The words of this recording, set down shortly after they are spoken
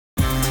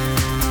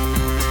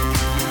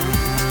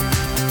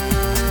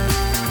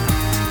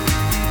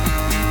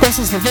This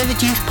is the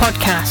Vivid Youth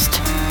Podcast.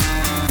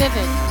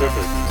 Vivid.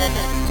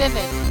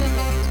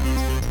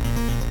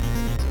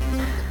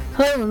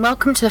 Hello and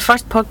welcome to the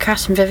first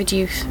podcast from Vivid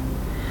Youth.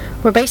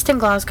 We're based in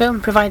Glasgow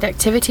and provide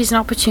activities and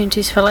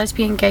opportunities for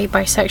lesbian, gay,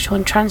 bisexual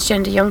and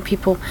transgender young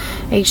people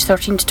aged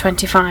 13 to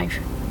 25.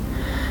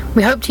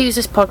 We hope to use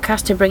this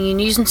podcast to bring you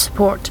news and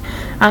support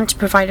and to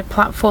provide a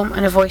platform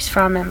and a voice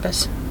for our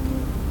members.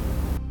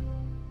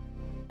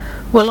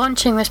 We're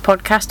launching this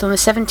podcast on the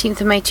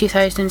 17th of May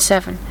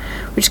 2007,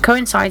 which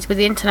coincides with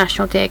the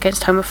International Day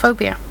Against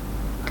Homophobia.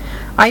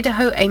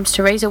 Idaho aims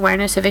to raise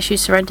awareness of issues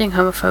surrounding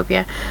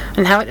homophobia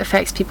and how it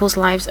affects people's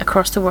lives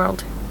across the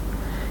world.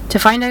 To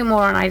find out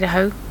more on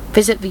Idaho,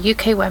 visit the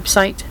UK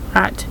website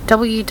at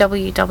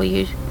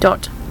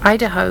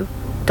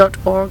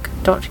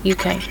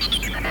www.idaho.org.uk.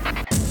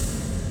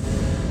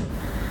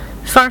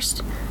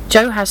 First,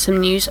 Joe has some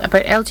news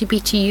about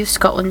LGBT Youth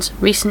Scotland's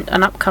recent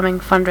and upcoming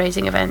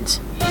fundraising events.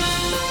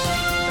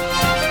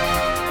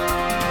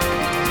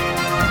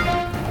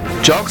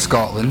 Jog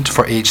Scotland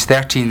for aged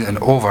 13 and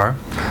over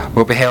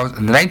will be held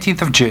on the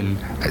 19th of June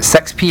at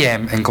 6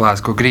 p.m. in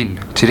Glasgow Green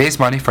to raise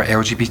money for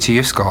LGBT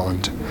Youth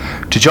Scotland.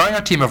 To join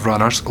our team of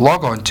runners,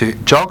 log on to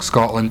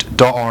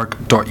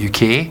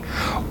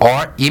jogscotland.org.uk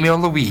or email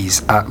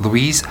Louise at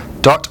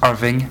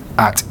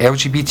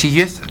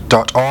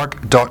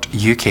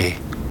louise.irving@lgbtyouth.org.uk.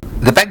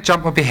 The big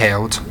jump will be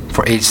held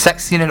for aged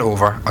 16 and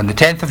over on the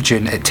 10th of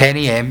June at 10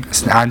 a.m. at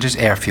St Andrews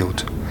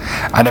Airfield.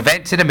 An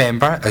event to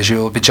remember as you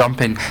will be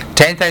jumping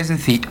 10,000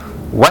 feet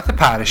with a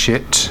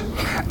parachute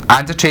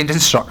and a trained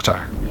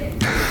instructor.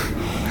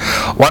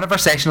 One of our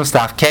sessional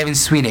staff, Kevin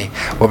Sweeney,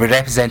 will be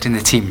representing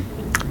the team.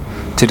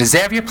 To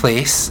reserve your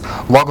place,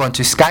 log on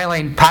to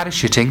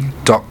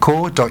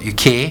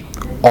skylineparachuting.co.uk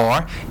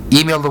or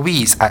email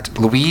Louise at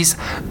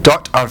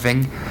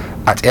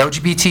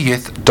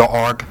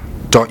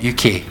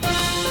louise.irving@lgbtyouth.org.uk.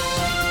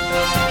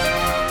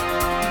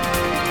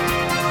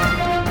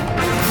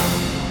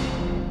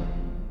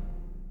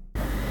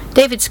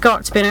 David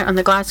Scott's been out on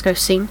the Glasgow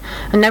scene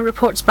and now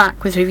reports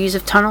back with reviews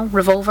of Tunnel,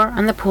 Revolver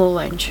and the Pool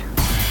Lounge.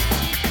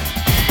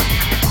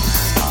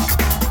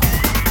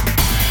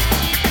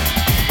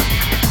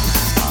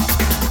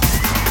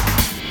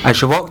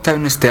 As you walk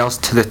down the stairs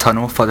to the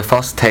tunnel for the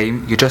first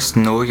time, you just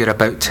know you're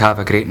about to have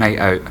a great night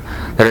out.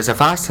 There is a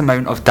vast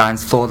amount of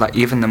dance floor that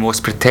even the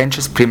most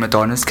pretentious prima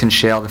donnas can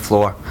share the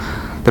floor.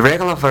 The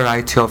regular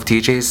variety of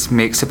DJs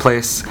makes the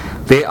place.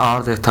 They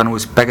are the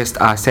tunnel's biggest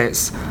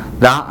assets,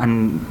 that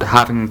and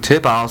having 2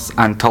 bars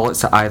and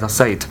toilets at either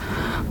side.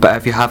 But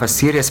if you have a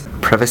serious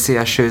privacy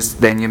issues,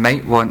 then you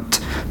might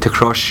want to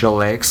cross your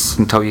legs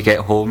until you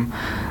get home,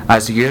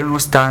 as the urinal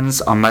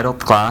stands are mirrored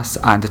glass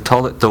and the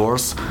toilet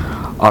doors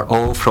are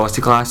all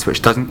frosted glass,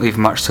 which doesn't leave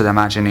much to the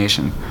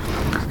imagination.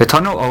 The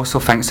tunnel also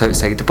thinks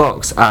outside the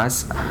box,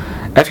 as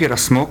if you're a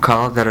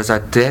smoker, there is a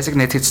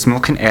designated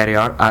smoking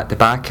area at the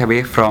back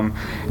away from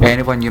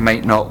anyone you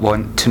might not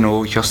want to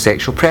know your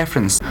sexual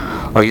preference,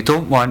 or you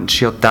don't want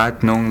your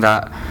dad knowing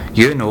that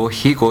you know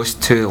he goes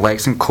to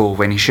Legs & Co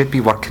when he should be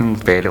working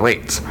very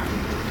late.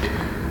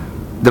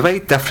 The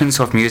wide difference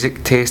of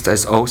music taste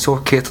is also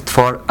catered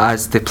for,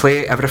 as they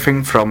play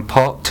everything from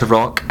pop to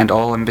rock and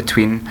all in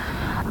between.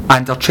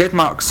 And their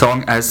trademark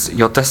song is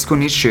Your Disco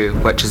Needs You,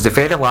 which is the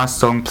very last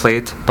song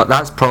played, but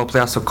that's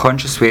probably a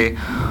subconscious way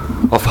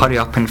of hurry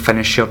up and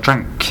finish your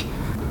drink.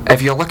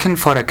 If you're looking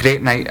for a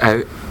great night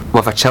out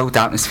with a chilled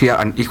atmosphere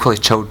and equally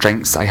chilled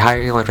drinks, I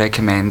highly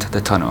recommend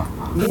the Tunnel.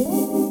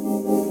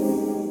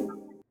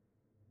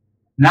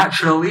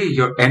 Naturally,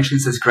 your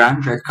entrance is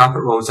grand, red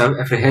carpet rolls out,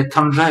 every head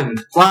turns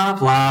round. Blah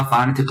blah,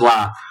 vanity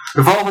blah.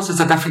 Revolvers is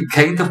a different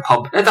kind of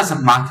pub. It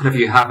doesn't matter if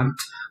you haven't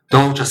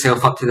dolled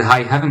yourself up to the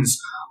high heavens,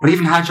 or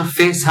even had your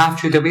face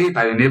half chewed away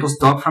by the neighbour's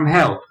dog from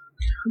hell.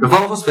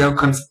 Revolvers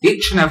welcomes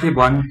each and every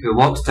one who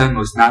walks down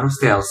those narrow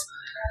stairs,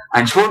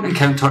 and you won't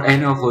encounter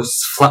any of those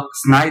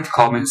snide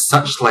comments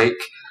such like,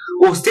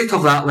 "Oh, state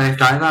of that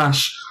left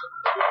eyelash,"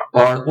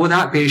 or "Oh,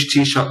 that beige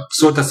t-shirt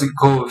so doesn't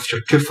go with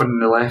your coof on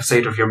the left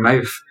side of your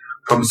mouth,"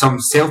 from some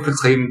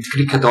self-proclaimed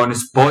Greek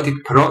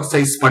Adonis-bodied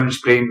peroxide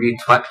sponge brain wee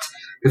twit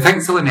who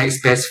thinks they're the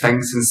next best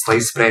thing since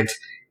sliced bread.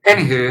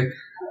 Anywho,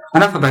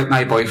 enough about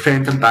my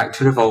boyfriend and back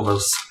to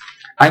Revolvers.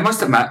 I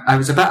must admit, I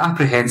was a bit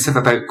apprehensive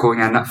about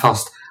going in at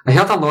first. I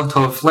heard a lot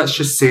of, let's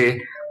just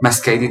say,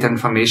 misguided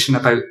information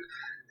about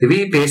the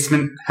wee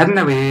basement, hidden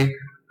away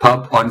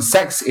pub on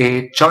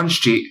 6A John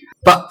Street.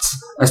 But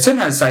as soon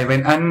as I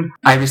went in,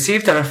 I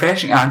received a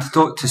refreshing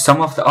antidote to some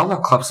of the other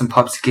clubs and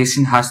pubs the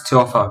Gaysian has to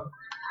offer.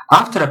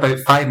 After about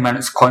 5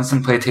 minutes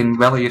contemplating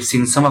whether you've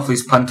seen some of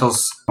these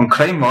punters on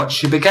Crime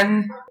Watch, you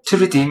begin to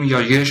redeem your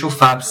usual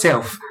fab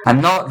self,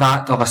 and not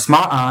that of a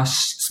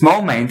smart-ass,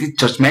 small-minded,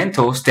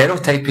 judgmental,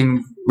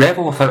 stereotyping,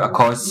 rebel without a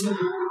cause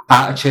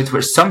attitude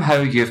which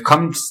somehow you've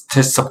come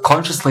to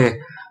subconsciously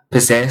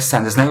possess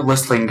and is now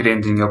loosely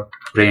ingrained in your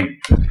brain.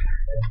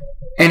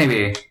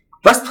 Anyway,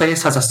 this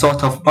place has a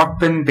sort of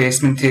urban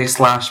basementy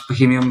 /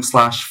 bohemian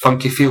 /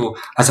 funky feel,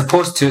 as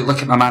opposed to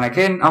look at my man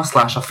again, I'll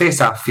slash her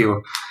face off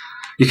feel.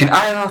 You can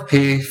either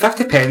pay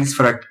 50 pence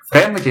for a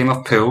friendly game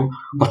of pool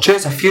or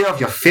choose a few of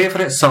your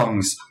favourite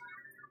songs.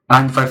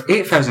 And with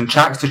 8,000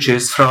 tracks to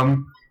choose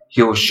from,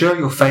 you'll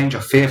find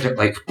your favourite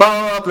like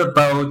Bob the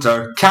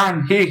Builder,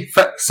 Can He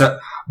Fix It?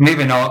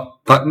 Maybe not,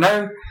 but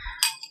now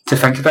to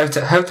think about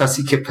it, how does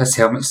he keep his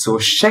helmet so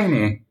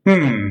shiny?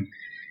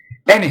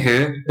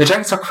 Anywho, the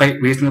drinks are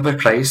quite reasonably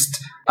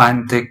priced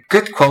and the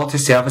good quality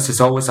service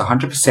is always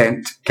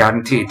 100%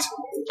 guaranteed.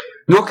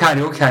 No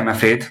karaoke, I'm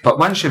afraid, but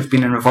once you've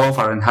been in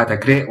Revolver and had a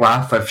great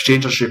laugh with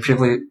strangers you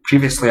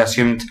previously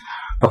assumed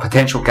were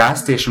potential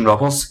gas station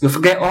robbers, you'll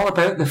forget all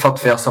about the third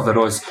verse of the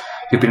Rose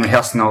you've been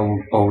rehearsing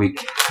all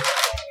week.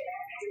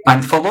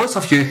 And for those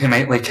of you who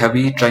might like a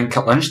wee drink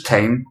at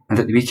lunchtime and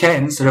at the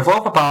weekends, the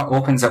Revolver Bar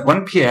opens at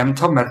 1 p.m.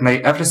 till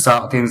midnight every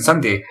Saturday and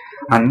Sunday,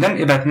 and then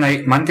to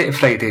midnight Monday to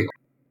Friday.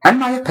 In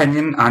my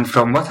opinion, and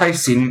from what I've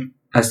seen,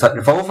 is that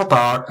Revolver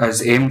Bar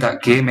is aimed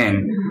at gay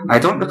men. I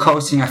don't recall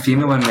seeing a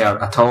female in there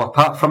at all,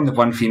 apart from the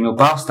one female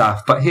bar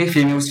staff, but hey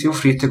females, feel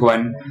free to go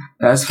in,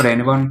 it is for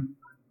anyone.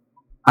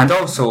 And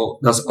also,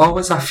 there's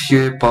always a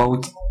few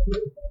bald,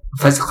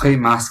 physically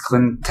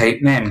masculine type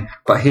men,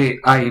 but hey,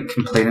 I ain't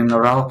complaining,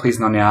 they're rather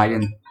pleasing on the eye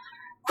and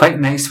quite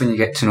nice when you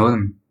get to know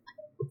them.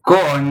 Go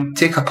on,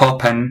 take a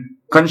pop in,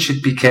 guns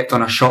should be kept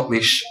on a short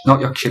leash,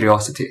 not your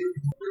curiosity.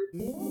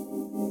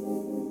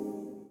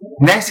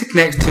 Nested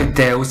next to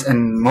Dells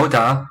in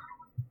Moda,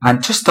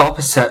 and just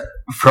opposite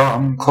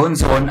from Clone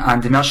Zone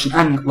and Immersion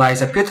Inn,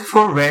 lies a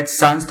beautiful red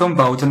sandstone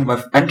building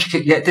with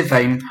intricate yet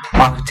divine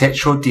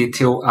architectural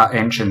detail at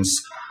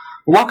entrance.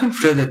 Walking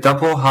through the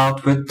double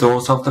hardwood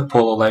doors of the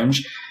Polo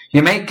Lounge,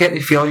 you might get the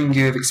feeling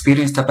you've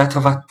experienced a bit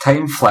of a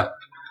time flip,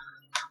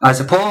 as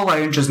the Polo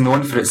Lounge is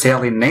known for its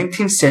early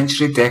 19th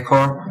century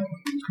decor,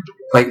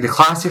 like the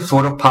classy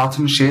floral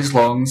pattern chaise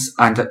longues,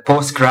 and it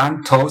boasts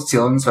grand tall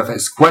ceilings with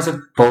exquisite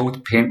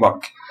bold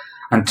paintwork,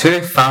 and two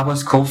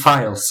fabulous coal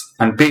fires,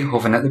 and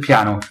Beethoven at the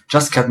piano.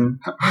 Just kidding.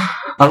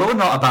 Although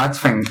not a bad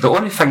thing, the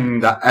only thing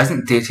that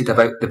isn't dated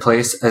about the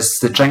place is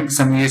the drinks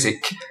and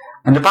music,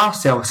 and the bar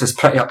service is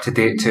pretty up to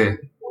date too.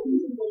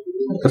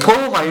 The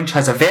Polo Lounge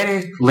has a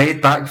very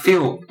laid back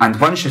feel,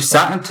 and once you've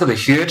sat into the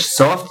huge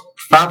soft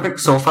fabric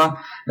sofa,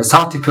 it's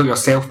hard to pull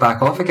yourself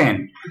back off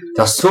again.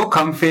 They're so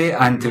comfy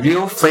and the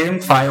real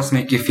flamed fires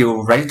make you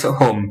feel right at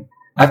home.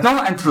 If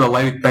not into the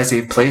loud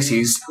busy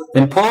places,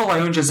 then Polo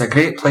Lounge is a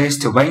great place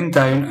to wind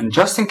down, and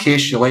just in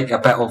case you like a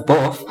bit of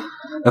both,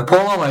 the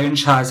Polo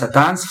Lounge has a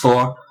dance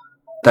floor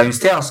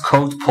downstairs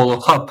called Polo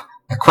Club,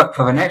 equipped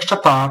with an extra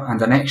bar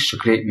and an extra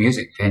great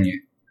music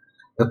venue.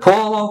 The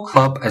Polo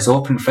Club is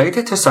open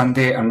Friday to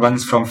Sunday and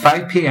runs from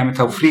 5 p.m.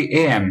 until 3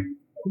 a.m.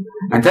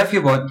 And if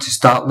you want to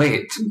start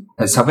late,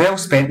 it's a well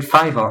spent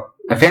 £5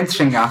 if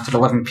entering after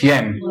 11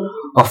 p.m,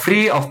 or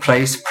free of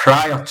price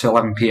prior to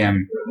 11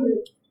 p.m.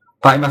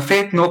 But I'm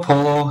afraid no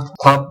Polo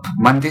Club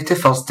Monday to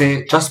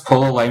Thursday, just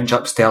Polo Lounge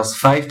upstairs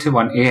 5 to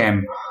 1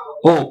 a.m.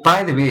 Oh,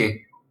 by the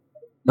way,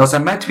 there's a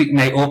midweek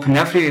night open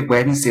every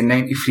Wednesday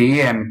 9 to 3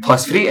 a.m,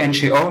 plus free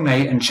entry all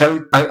night and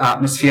chilled out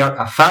atmosphere,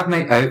 a fab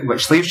night out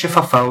which leaves you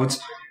fulfilled,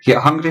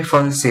 yet hungry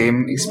for the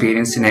same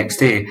experience the next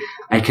day.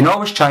 And you can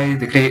always try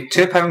the great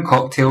 £2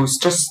 cocktails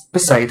just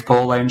beside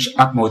Polo Lounge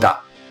at Moda.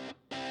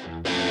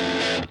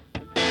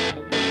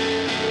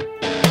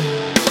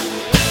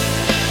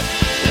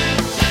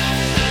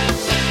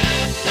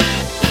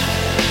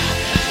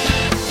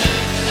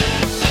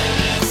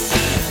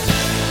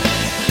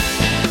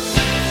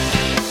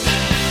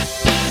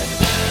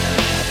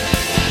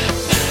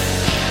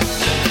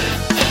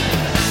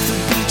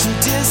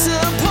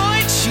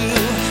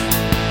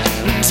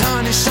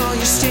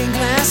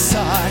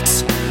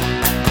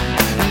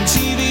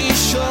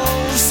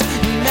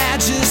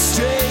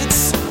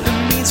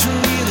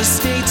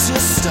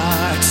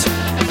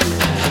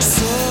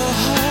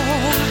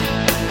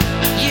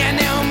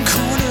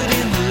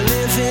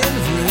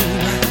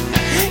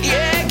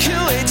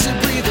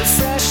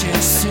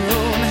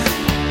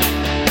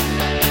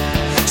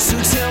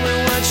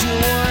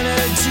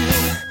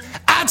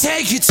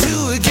 Take you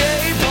to a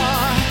gay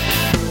bar.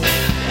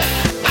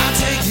 I'll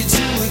take you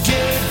to a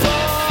gay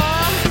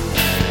bar.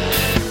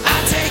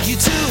 I'll take you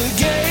to a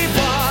gay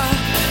bar.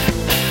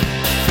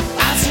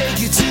 I'll take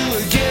you to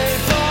a gay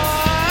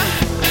bar.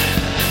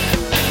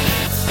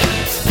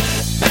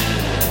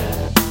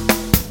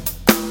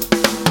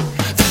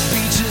 The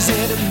beach is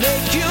here to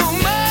make you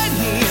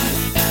money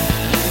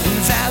and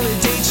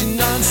validate your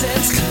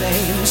nonsense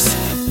claims.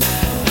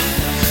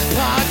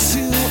 Part 2,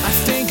 I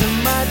think I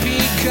might be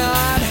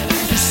God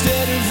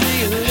instead of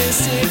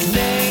realistic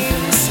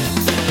names.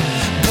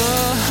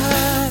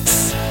 But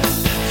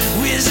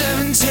we're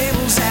serving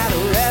tables at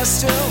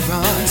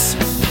restaurants.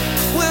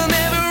 We'll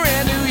never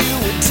render you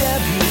a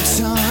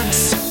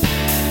debutante.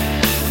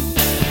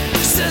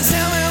 So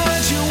tell me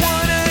what you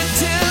wanna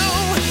do.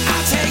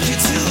 I'll take you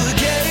to a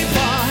gay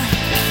bar.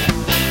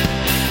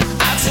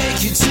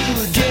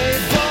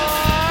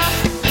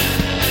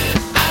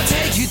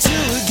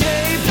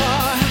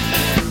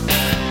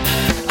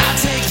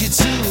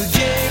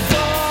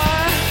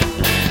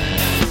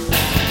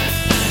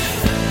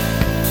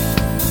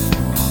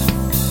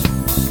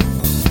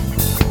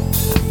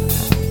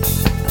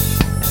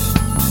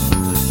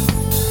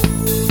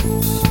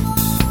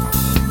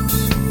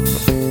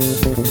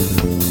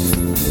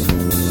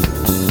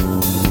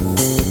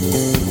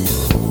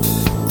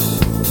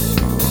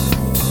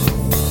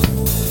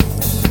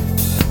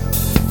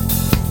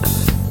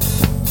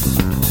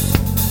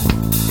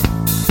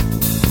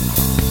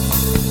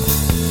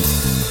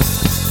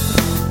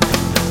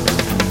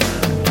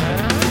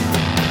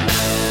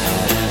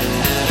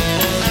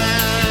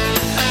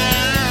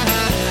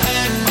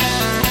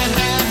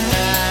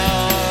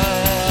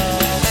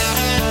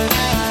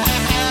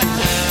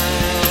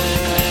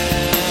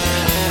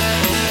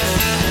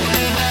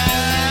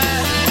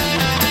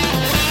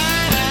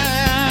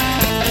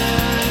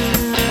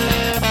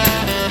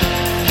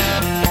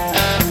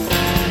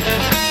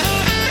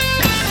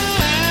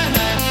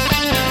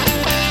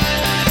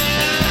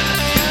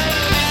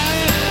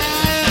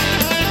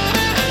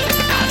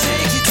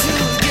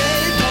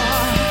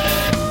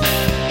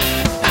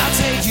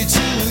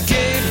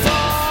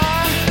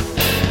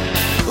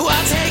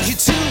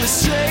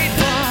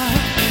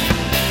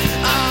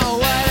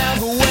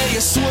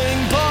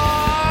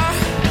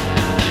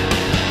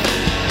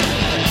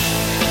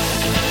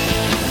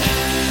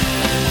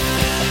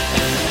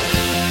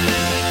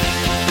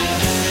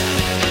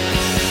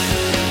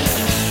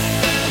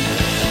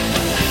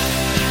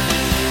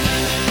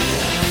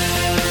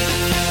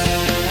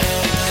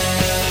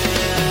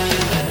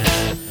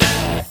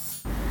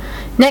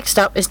 Next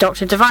up is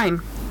Dr.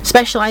 Divine,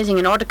 specialising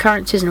in odd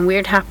occurrences and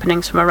weird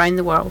happenings from around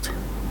the world.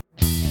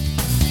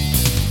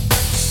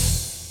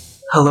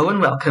 Hello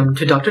and welcome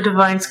to Dr.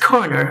 Divine's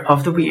Corner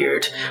of the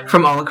Weird.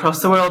 From all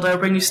across the world I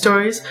bring you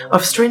stories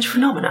of strange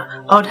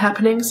phenomena, odd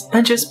happenings,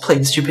 and just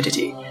plain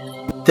stupidity.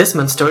 This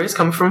month's stories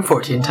come from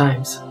 14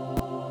 Times.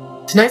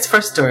 Tonight's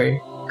first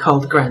story,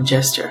 called Grand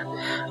Gesture.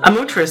 A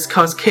motorist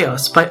caused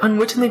chaos by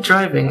unwittingly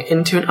driving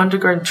into an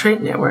underground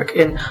train network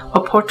in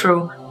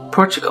Oporto,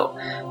 Portugal.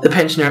 The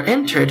pensioner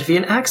entered via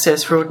an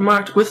access road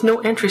marked with no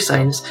entry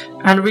signs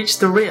and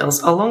reached the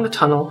rails along the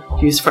tunnel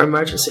used for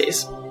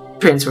emergencies.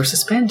 Trains were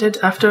suspended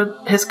after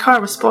his car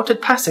was spotted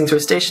passing through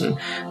a station.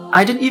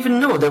 I didn't even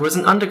know there was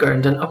an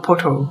underground in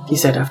Oporto, he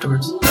said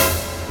afterwards.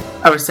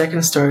 Our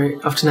second story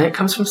of tonight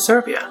comes from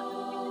Serbia.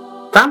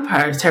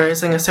 Vampires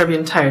terrorizing a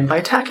Serbian town by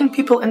attacking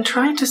people and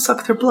trying to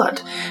suck their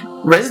blood.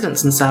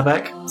 Residents in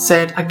Sabac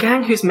said a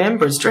gang whose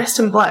members dressed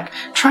in black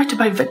tried to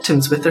buy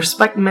victims with their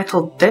spiked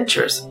metal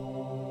dentures.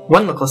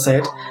 One local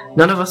said,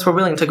 "None of us were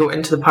willing to go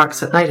into the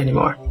parks at night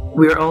anymore.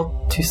 We were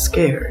all too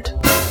scared."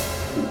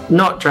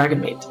 Not dragon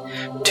meat.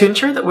 To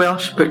ensure that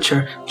Welsh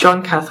butcher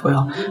John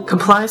Cathwell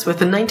complies with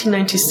the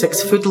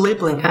 1996 Food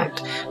Labelling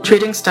Act,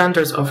 trading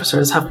standards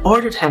officers have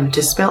ordered him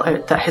to spell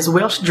out that his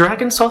Welsh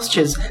dragon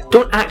sausages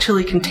don't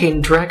actually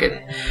contain dragon.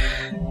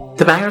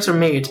 The bangers are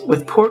made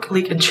with pork,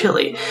 leek and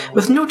chilli,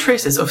 with no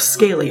traces of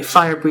scaly,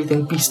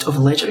 fire-breathing beast of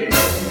legend.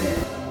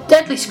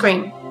 Deadly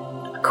Scream.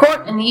 A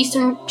court in the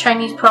eastern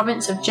Chinese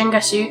province of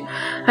Jiangsu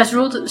has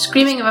ruled that the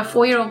screaming of a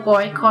 4-year-old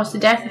boy caused the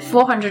death of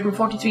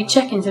 443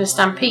 chickens in a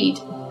stampede.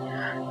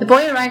 The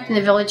boy arrived in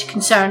the village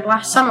concerned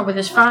last summer with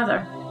his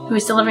father, who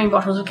was delivering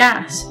bottles of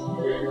gas.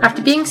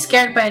 After being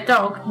scared by a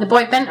dog, the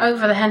boy bent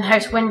over the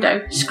henhouse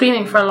window,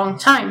 screaming for a long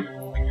time.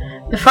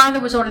 The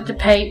father was ordered to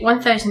pay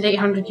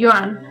 1,800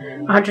 yuan,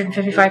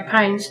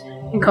 £155,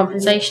 in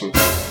compensation.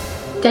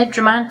 Dead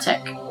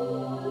Romantic.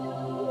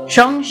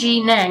 Zhong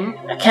Ji Neng,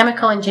 a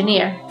chemical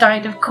engineer,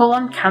 died of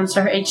colon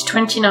cancer aged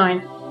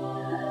 29.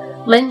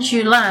 Lin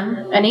Zhu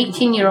Lan, an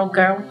 18-year-old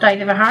girl,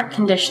 died of a heart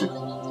condition.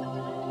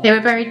 They were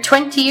buried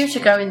 20 years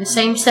ago in the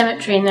same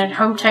cemetery in their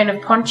hometown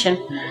of Ponchin,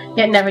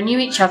 yet never knew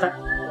each other.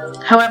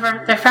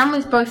 However, their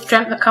families both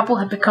dreamt the couple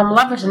had become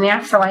lovers in the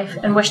afterlife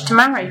and wished to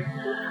marry.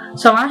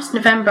 So last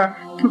November,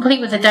 complete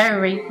with a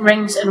dowry,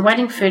 rings and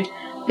wedding food,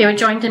 they were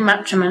joined in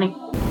matrimony.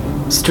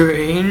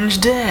 Strange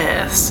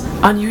deaths.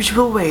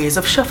 Unusual ways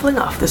of shuffling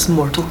off this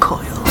mortal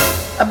coil.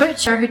 A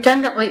butcher who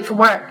turned up late for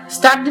work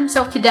stabbed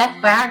himself to death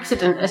by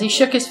accident as he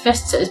shook his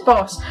fists at his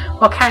boss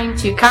while carrying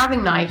 2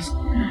 carving knives.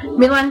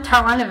 Milan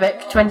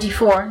Talanovic,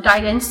 24,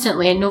 died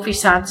instantly in Novi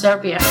Sad,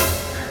 Serbia.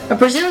 A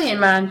Brazilian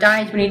man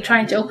died when he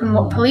tried to open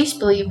what police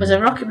believe was a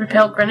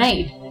rocket-propelled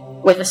grenade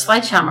with a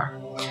sledgehammer.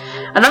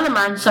 Another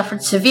man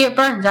suffered severe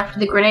burns after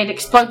the grenade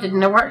exploded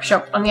in a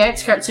workshop on the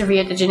outskirts of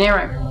Rio de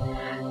Janeiro.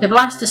 The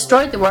blast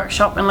destroyed the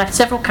workshop and left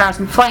several cars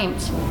in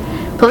flames.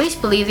 Police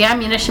believe the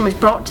ammunition was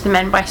brought to the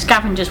men by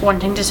scavengers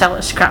wanting to sell it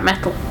as scrap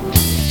metal.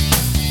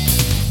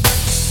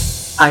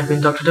 I've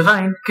been Dr.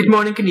 Divine. Good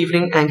morning, good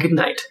evening, and good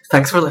night.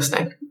 Thanks for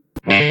listening.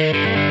 He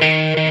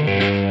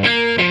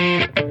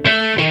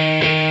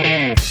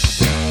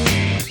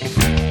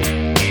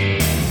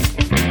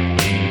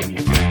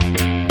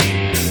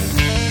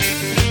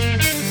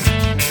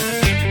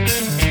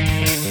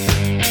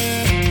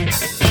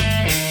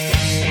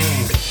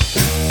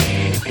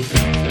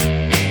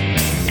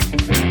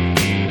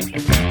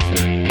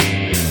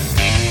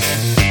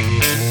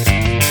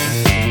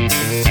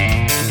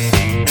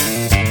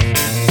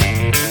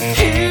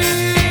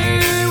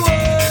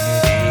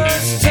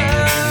was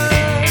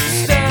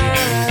touched down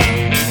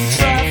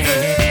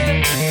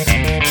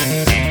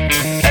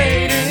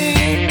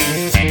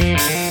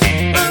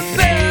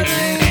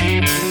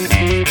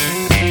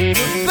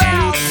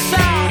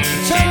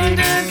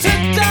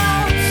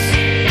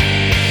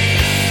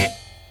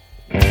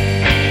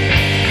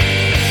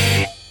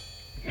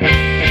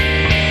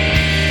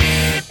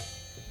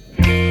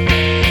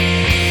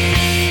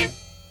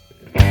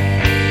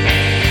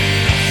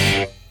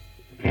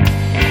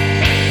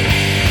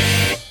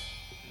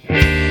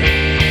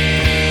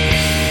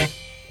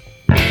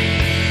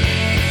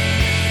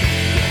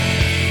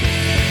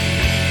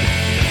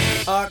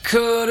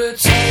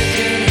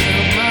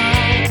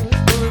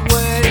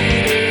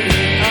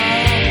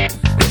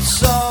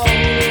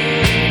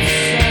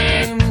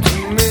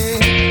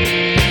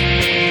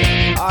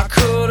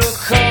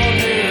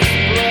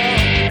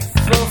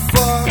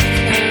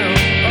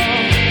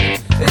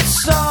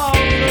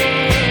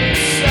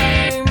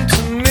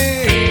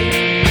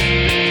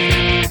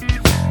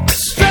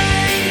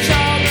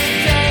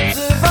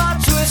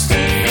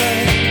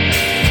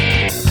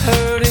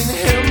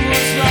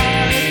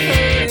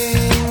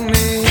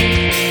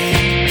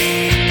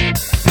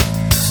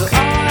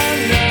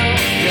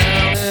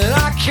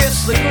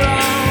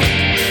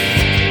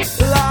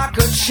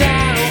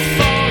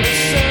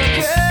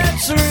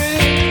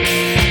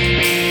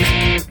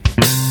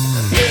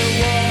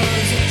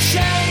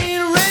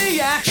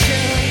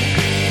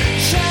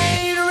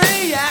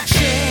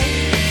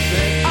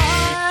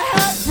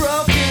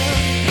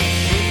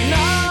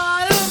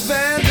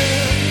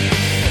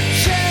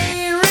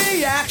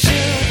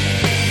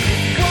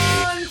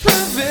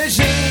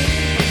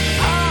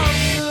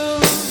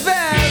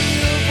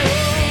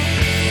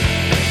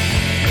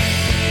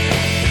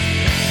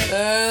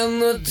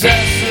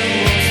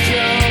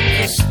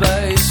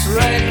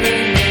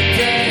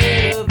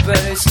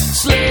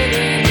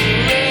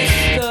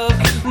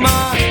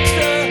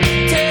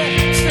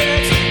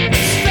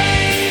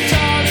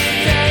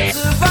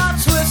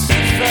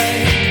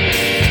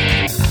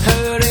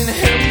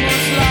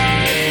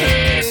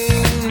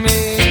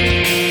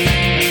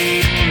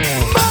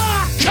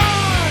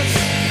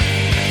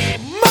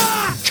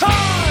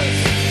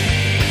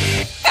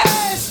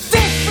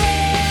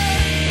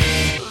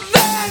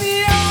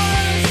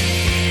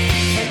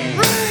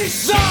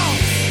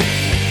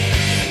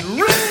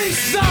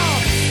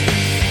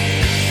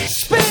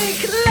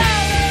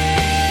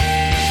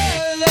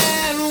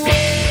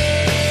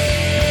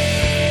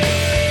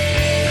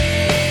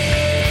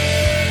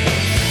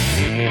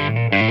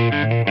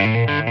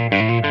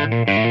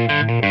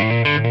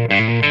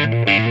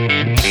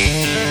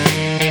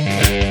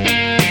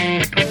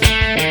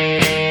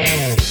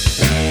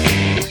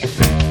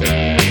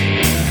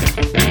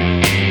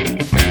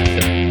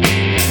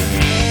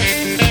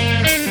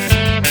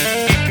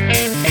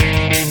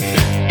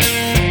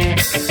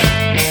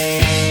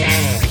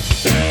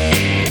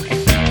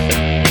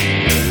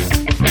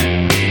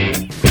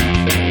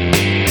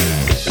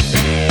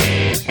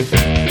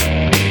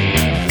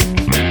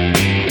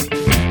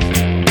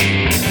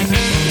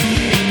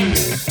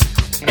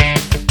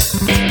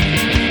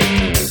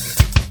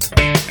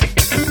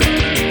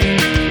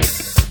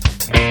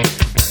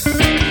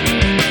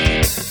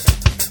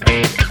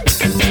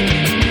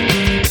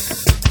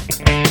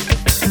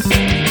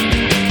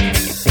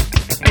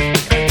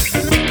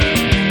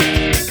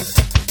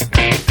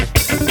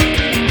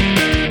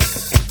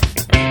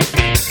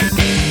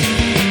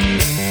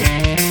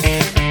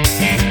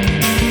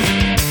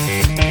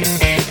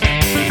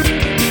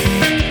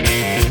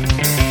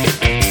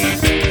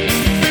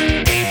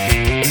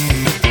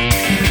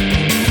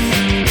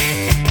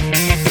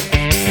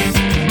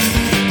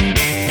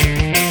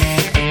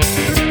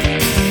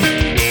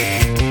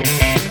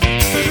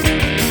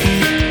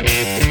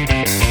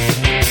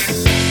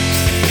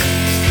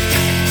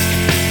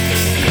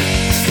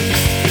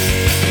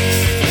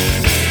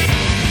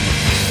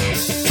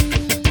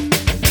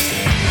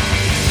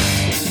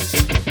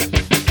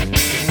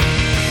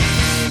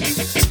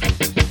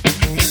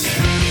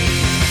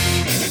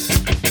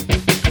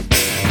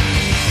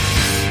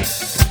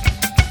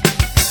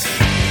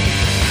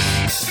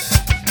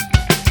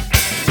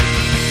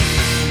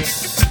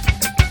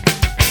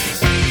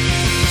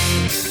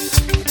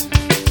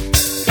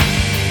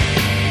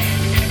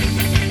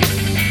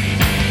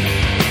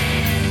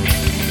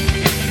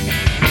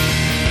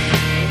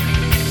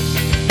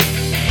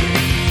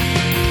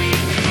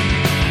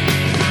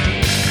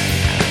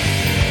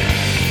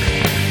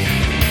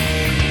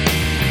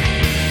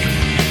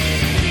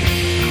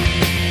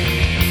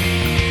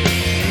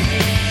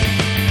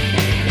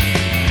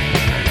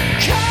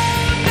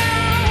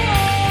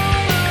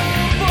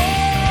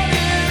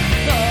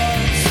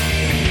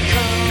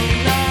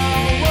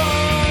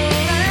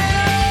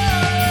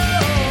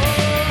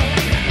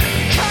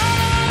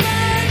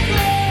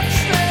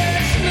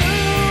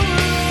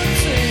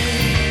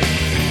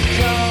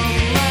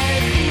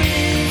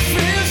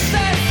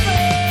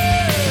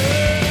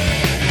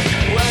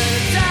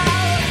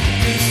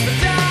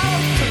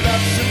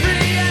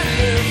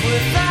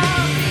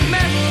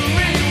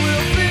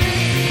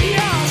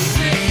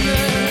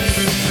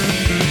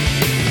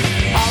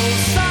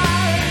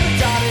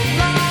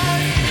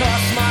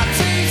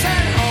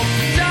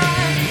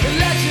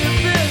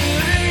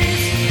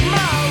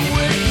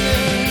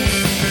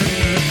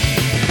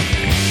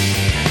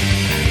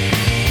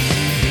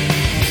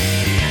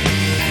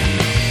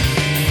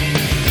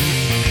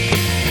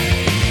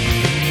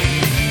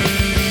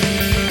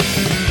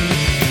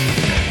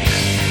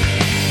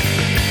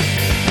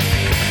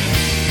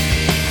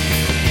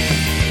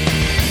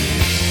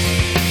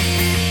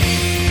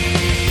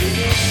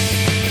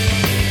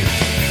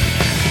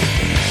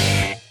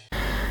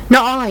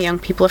Not all our young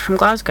people are from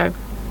Glasgow.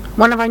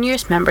 One of our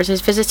newest members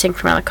is visiting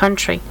from another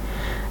country,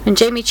 and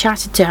Jamie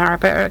chatted to her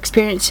about her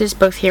experiences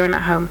both here and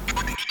at home.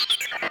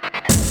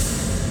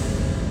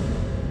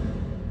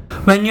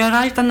 When you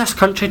arrived in this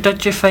country,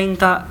 did you find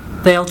that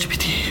the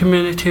LGBT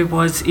community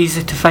was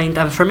easy to find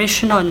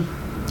information on?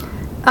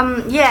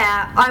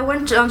 Yeah, I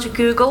went onto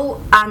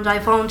Google and I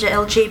found the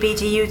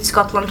LGBT Youth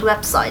Scotland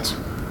website.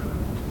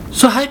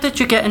 So how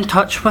did you get in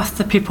touch with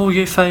the people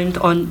you found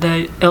on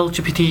the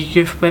LGBT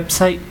Youth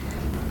website?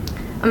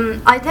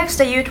 I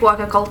texted a youth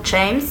worker called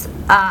James,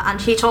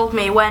 and he told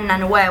me when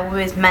and where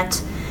we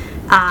met.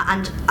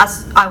 And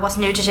as I was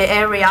new to the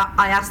area,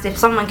 I asked if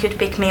someone could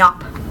pick me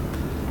up.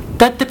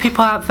 Did the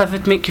people at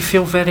Vivid make you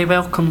feel very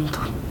welcomed?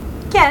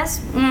 Yes,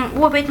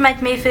 it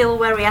made me feel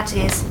very at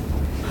ease.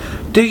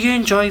 Do you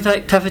enjoy the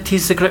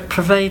activities the group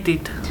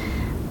provided?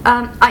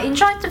 I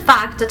enjoyed the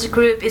fact that the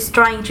group is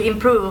trying to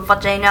improve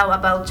what they know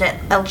about the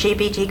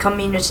LGBT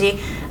community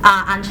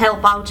and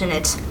help out in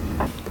it.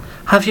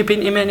 Have you been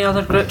to many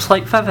other groups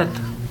like Vivid?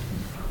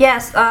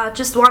 Yes,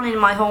 just one in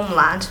my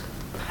homeland.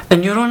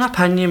 In your own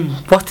opinion,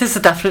 what is the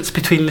difference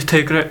between the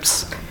two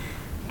groups?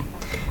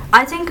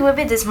 I think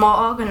Vivid is more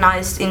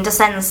organized in the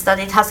sense that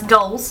it has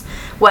goals,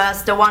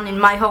 whereas the one in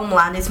my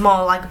homeland is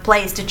more like a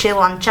place to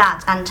chill and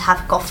chat and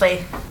have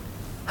coffee.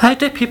 How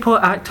do people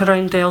act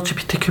around the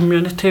LGBT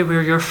community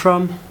where you're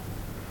from?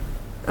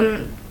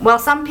 Well,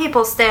 some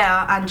people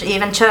stare and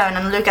even turn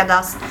and look at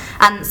us,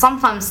 and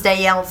sometimes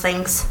they yell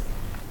things.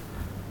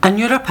 In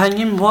your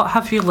opinion, what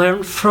have you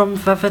learned from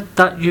Vivid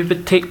that you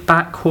would take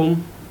back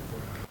home?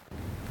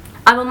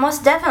 I will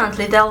most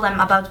definitely tell them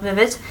about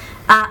Vivid,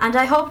 and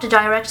I hope the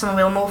direction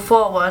will move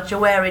forward to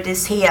where it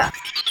is here.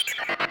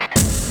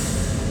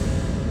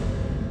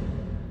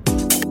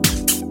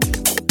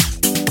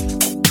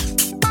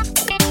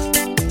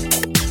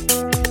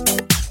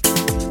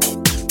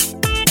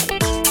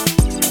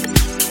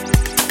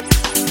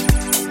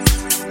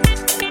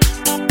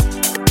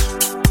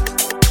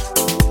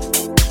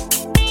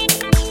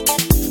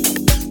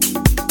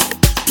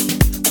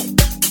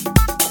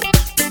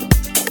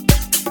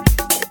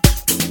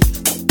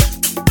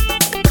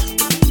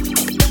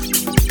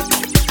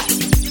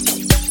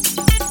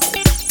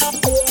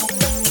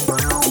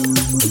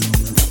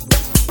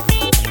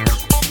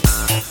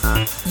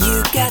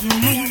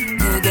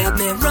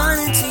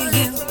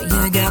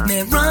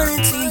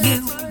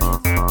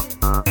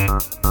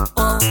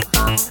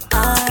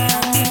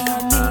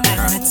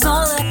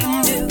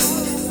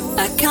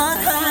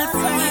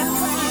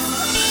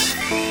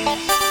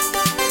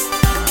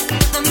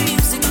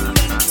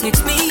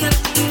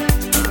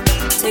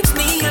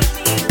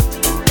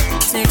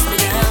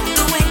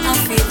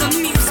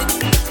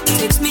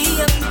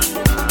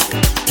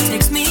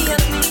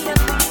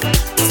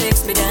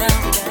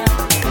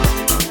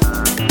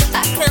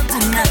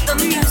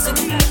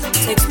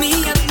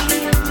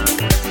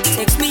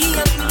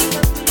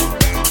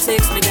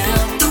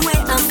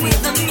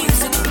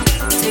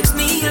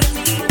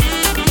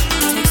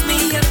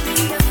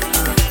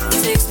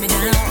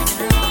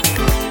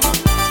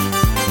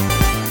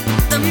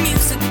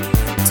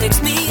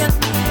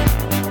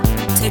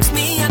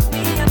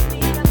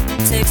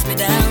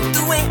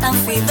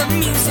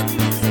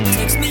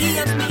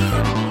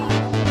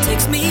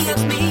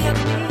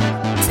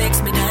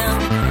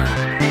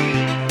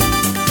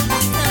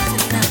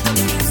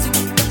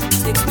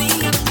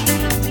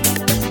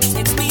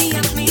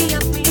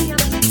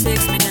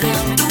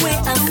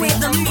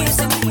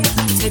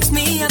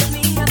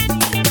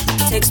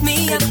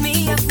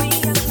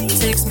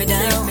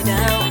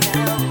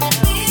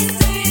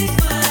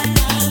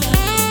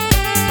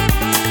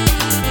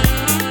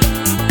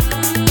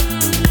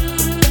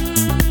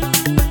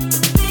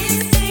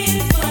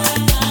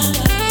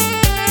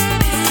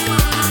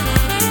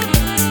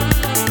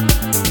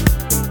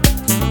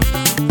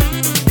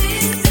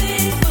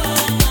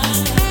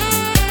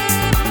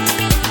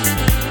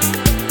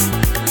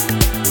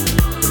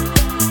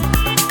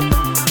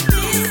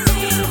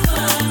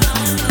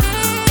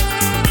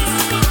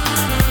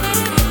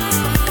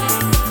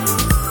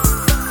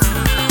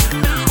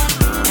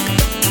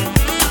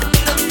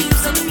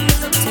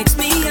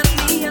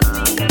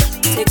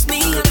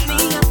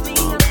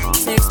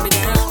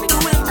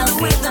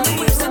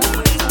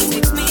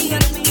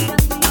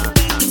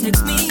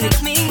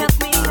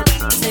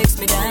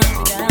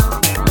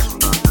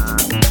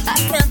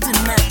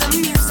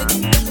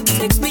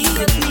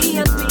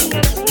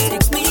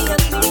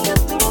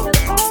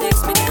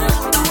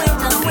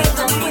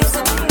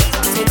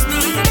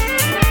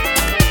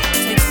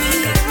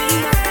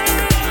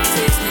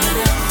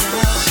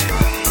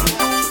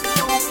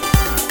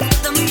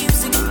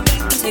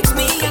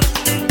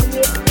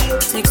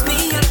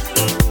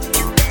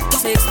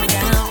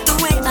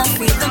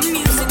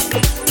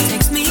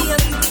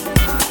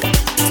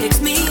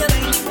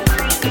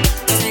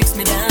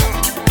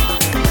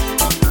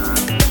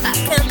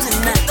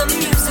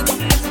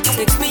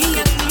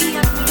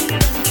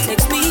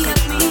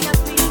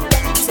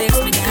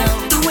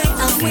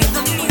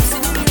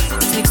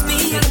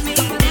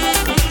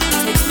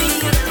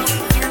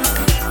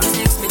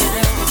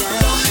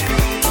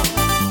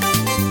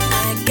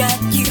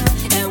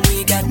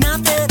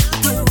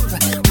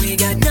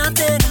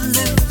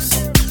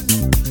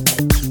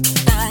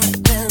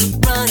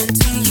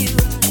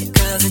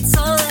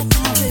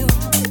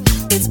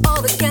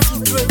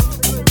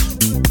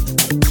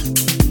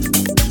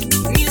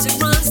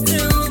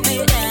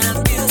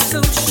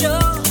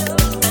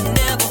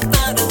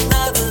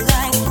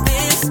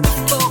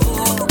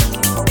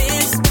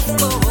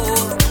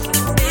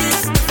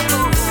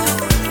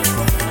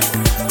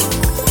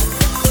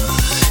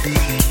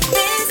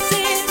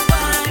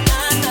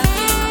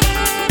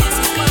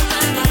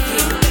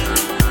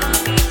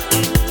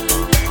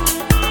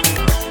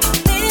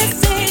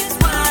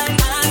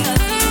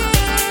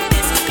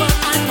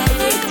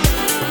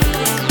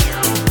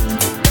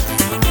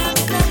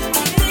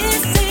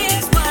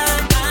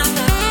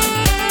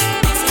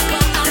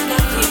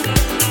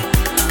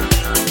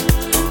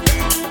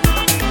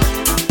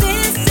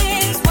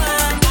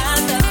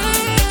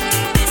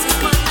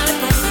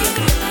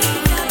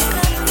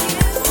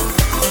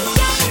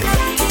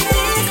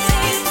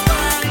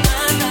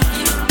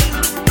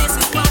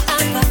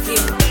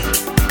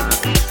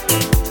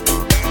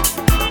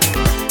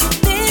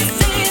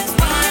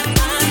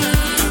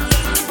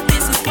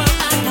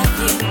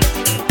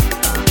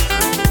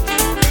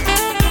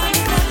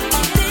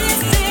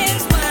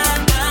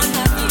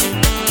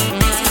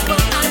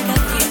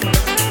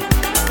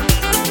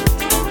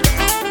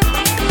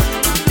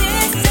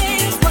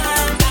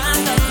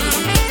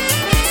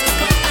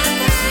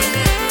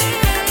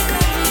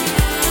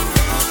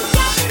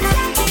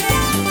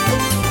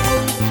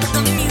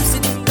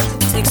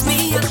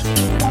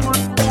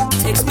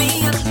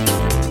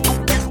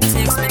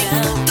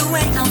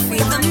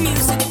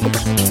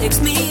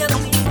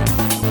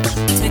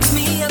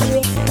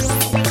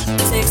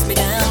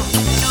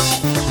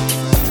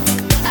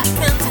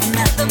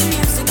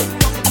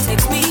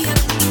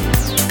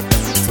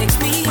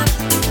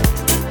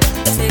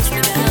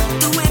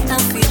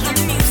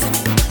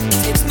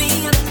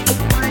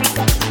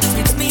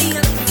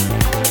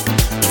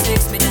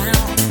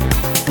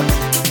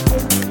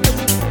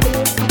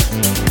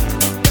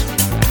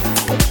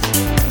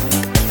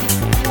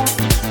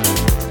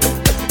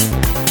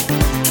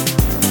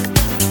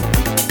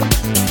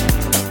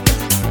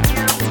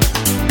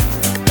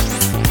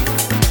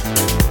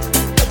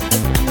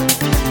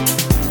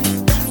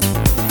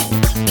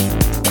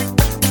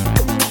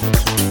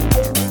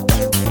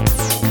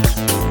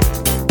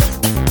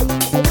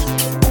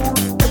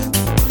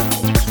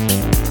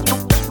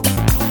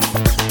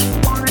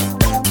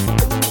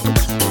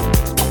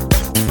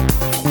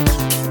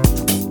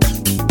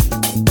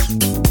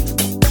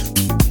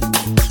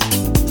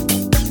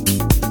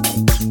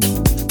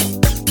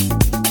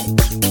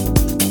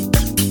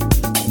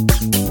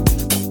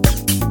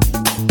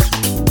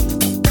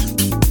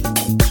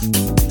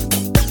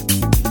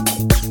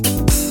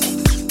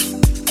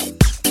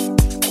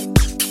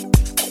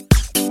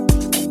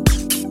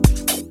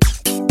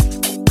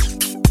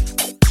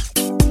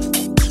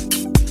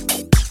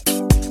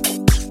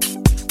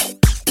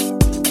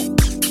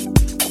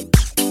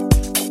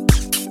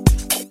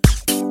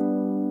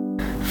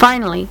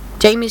 Finally,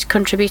 Jamie's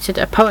contributed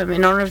a poem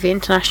in honour of the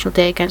International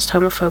Day Against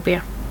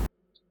Homophobia.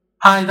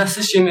 Hi, this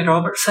is Jamie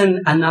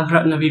Robertson, and I've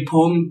written a wee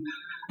poem,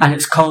 and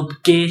it's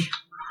called Gay.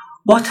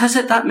 What is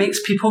it that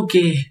makes people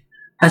gay?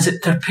 Is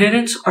it their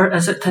parents, or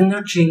is it in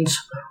their genes?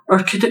 Or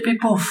could it be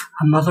both?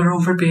 A mother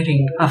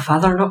overbearing, a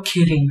father not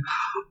caring,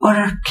 or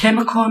a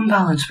chemical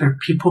imbalance where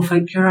people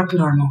think you're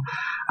abnormal?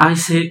 I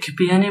say it could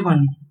be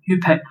anyone. You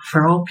pick,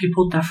 for all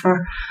people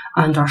differ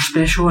and are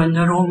special in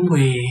their own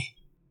way.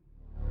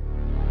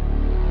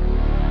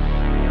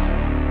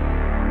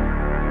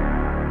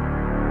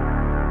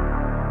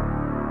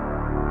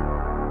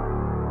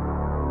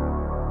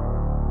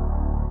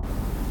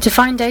 To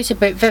find out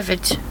about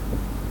Vivid,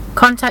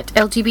 contact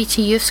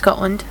LGBT Youth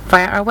Scotland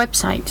via our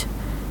website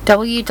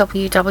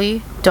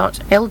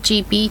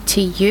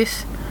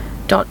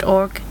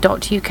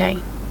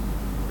www.lgbtyouth.org.uk.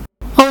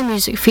 All the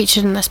music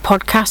featured in this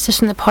podcast is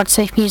from the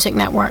Podsafe Music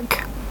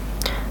Network.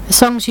 The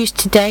songs used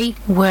today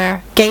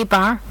were Gay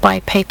Bar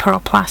by Paper or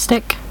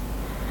Plastic,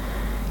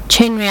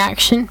 Chain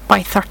Reaction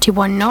by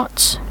 31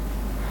 Knots,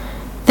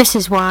 This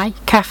Is Why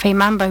Cafe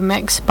Mambo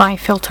Mix by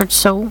Filtered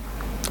Soul,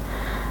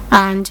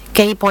 and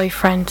Gay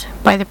Boyfriend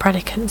by The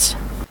Predicates.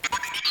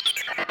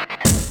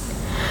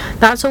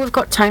 That's all we've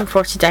got time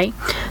for today.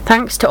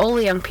 Thanks to all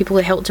the young people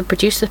who helped to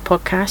produce this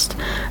podcast,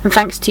 and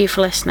thanks to you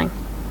for listening.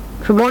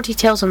 For more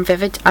details on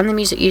Vivid and the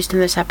music used in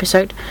this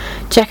episode,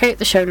 check out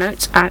the show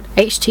notes at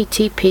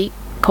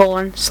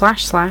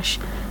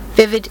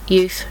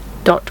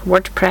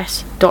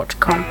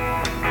http://vividyouth.wordpress.com.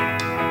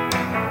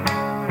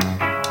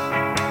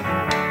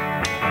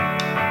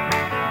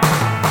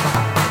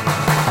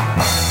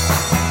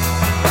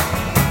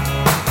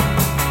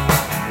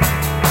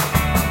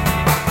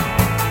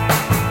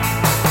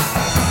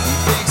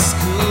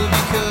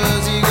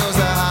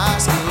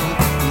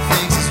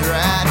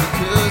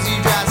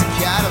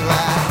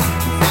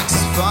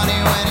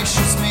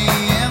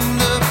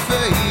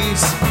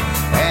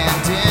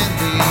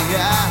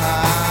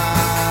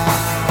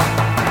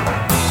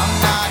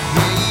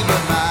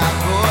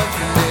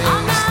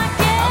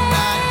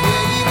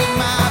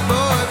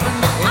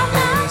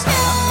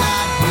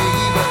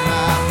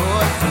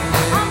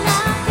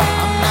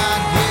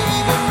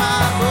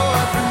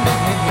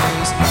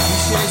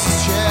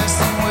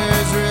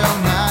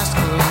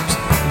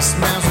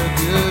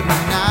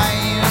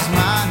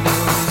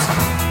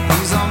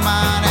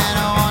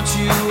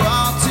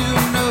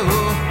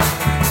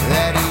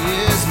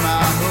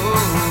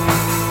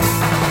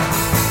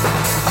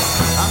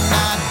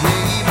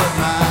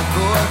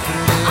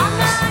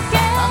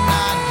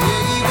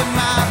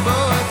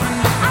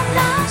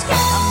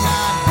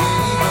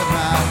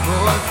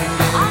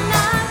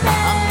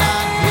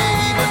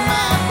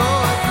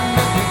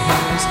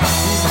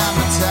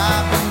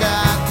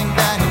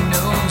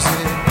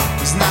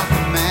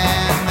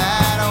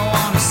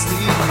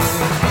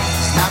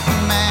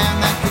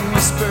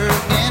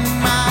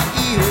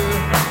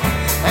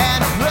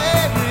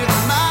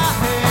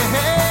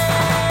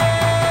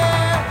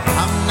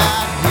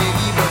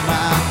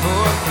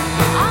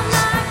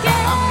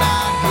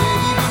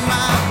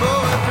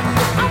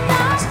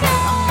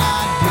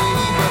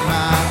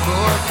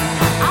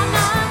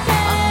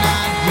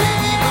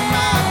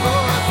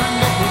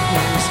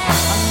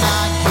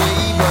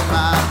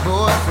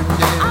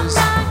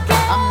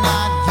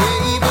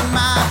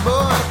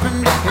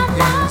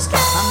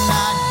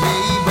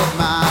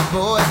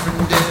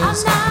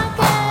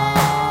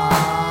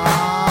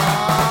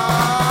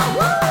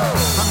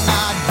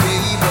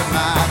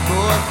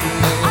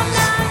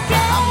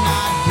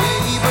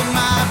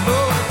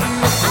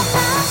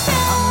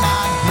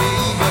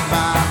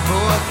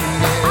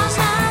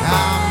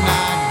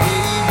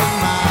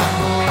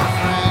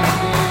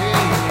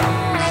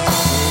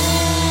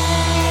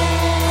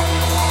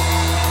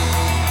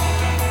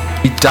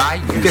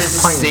 You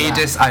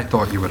sadist. I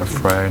thought you were a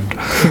friend.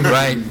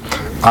 Right.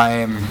 I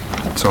am.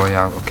 So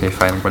yeah, okay,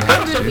 fine. I'm going to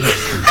have to do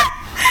this.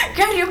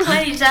 Can you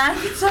play that?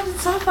 It's so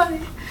funny.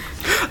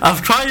 I'll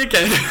try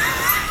again.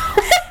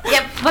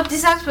 Yeah, but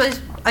this actually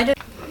I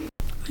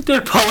do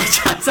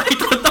apologise. I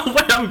don't know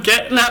where I'm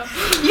getting at.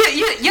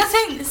 You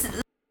think